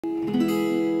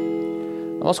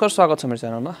नमस्कार, स्वागत छ मेरो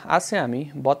च्यानलमा। आज चाहिँ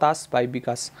हामी बतास बाई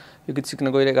बिकास यो गीत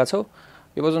सिक्न गइरहेका छौँ।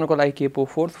 यो बजाउनको लागि केपो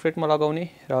 4th फ्रेटमा लगाउने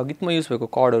र गीतमा युज भएको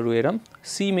कर्डहरू हेरौँ।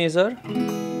 C major,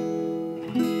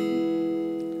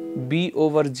 be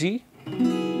over G,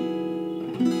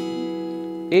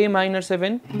 A minor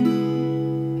 7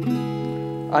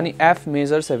 अनि एफ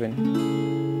मेजर 7।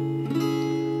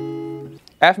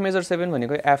 एफ मेजर 7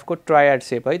 भनेको एफ को ट्रायड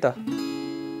सेप है त।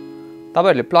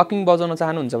 तपाईहरुले प्लकिङ बजाउन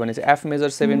चाहनुहुन्छ भने चाहिँ एफ मेजर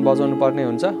 7 बजाउनु पर्ने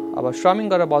हुन्छ। अब स्ट्रमिङ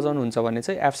गरेर बजाउनु हुन्छ भने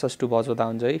चाहिँ एफ सस 2 बजाउँदा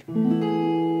हुन्छ है।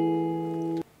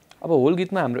 अब होल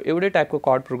गीतमा हाम्रो एउटै टाइपको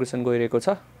कर्ड प्रोग्रेसन गइरहेको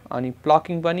छ अनि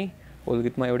प्लकिङ पनि होल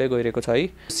गीतमा एउटै गइरहेको छ है।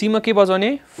 सी मा के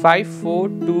बजाउने 5 4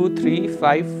 2 3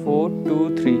 5 4 2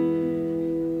 3।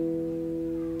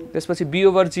 त्यसपछि बी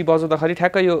ओभर जी बजाउँदाखेरि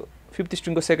ठ्याक्कै यो 5th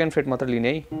स्ट्रिङको सेकेन्ड फ्रेट मात्र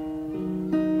लिने है।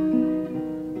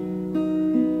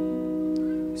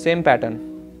 Same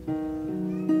pattern.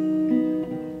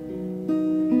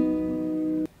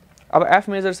 अब एफ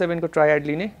मेजर 7 को ट्रायड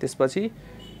लिने, त्यसपछि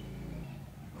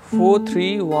 4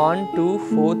 3 1 2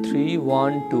 4 3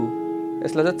 1 2।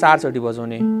 यसलाई चाहिँ 4 चोटी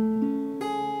बजाउने।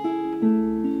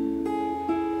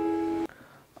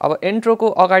 अब एन्ट्रोको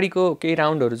अगाडिको केही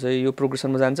राउन्डहरु चाहिँ यो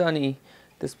प्रोग्रेसनमा जान्छ अनि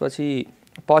त्यसपछि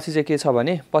पछि चाहिँ के छ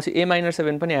भने पछि ए माइनर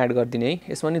 7 पनि एड गर्दिने है।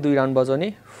 यसमा नि 2 राउन्ड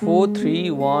बजाउने 4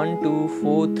 3 1 2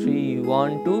 4 3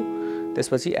 1 2।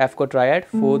 त्यसपछि एफ को ट्रायड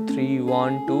 4 3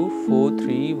 1 2 4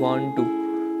 3 1 2।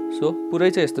 सो पुरै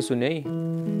चाहिँ यस्तो सुन्ने है।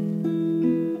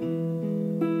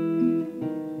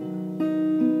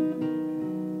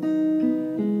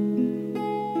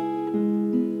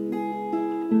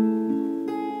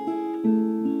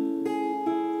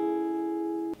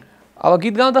 अब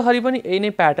गीत गाउँदाखेरि पनि यही नै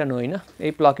प्याटर्न हो हैन,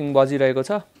 यही प्लकिङ बजिरहेको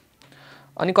छ।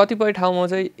 अनि कतिपय ठाउँमा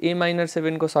चाहिँ ए माइनर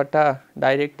 7 को सट्टा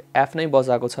डाइरेक्ट एफ नै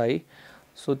बजाएको छ है।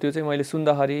 सो त्यो चाहिँ मैले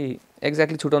सुन्दाखेरि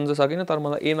एक्ज्याक्टली छुटाउन चाहिँ सकिनँ, तर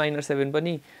मलाई ए माइनर 7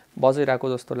 पनि बजाइरहेको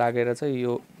जस्तो लागेर चाहिँ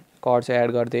यो कर्ड चाहिँ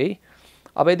एड गर्दै है।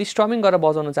 अब यदि स्ट्रमिङ गरेर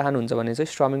बजाउन चाहनुहुन्छ भने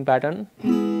चाहिँ storming pattern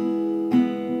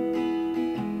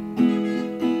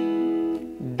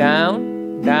down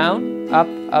down up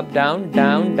up down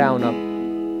down down up.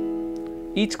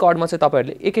 Each कर्डमा चाहिँ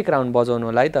तपाईहरुले एक एक राउन्ड बजाउनु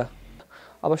होला है त।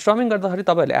 अब स्ट्रमिङ गर्दाखेरि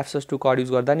तपाईहरुले एफ सस 2 कर्ड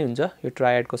युज गर्दा नि हुन्छ यो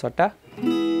ट्रायडको सट्टा।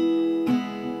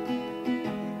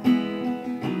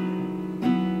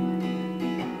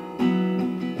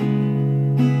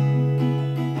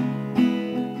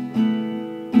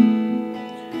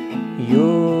 यो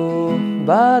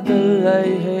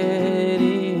बादललाई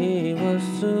हेरी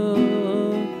बस्छु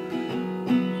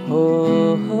हो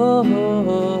हो हो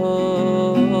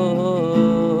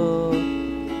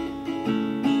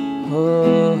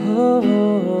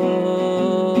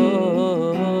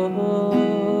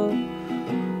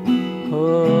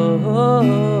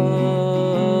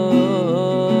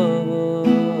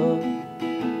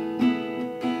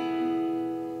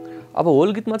अब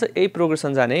होल गीतमा चाहिँ यही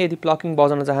प्रोग्रेसन जाने। यदि प्लकिङ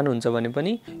बजाउन चाहनुहुन्छ भने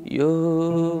पनि यो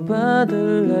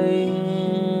बादललाई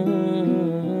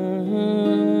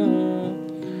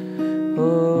हो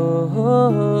हो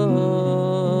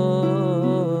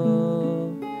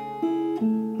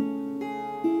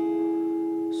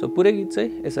सो पुरै गीत चाहिँ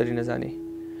यसरी नै जाने।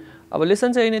 अब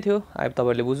लेसन चाहिँ यही नै थियो। अब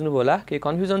तपाईहरुले बुझ्नुभयो होला। केही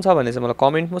कन्फ्युजन छ भने चाहिँ मलाई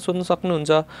कमेन्टमा सोध्न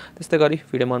सक्नुहुन्छ। त्यस्तै गरी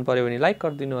भिडियो मन पर्यो भने लाइक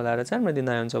गरिदिनु होला र च्यानलमा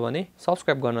नयाँ हुन्छ भने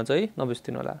सब्स्क्राइब गर्न चाहिँ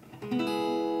नबिर्सिदिनु होला।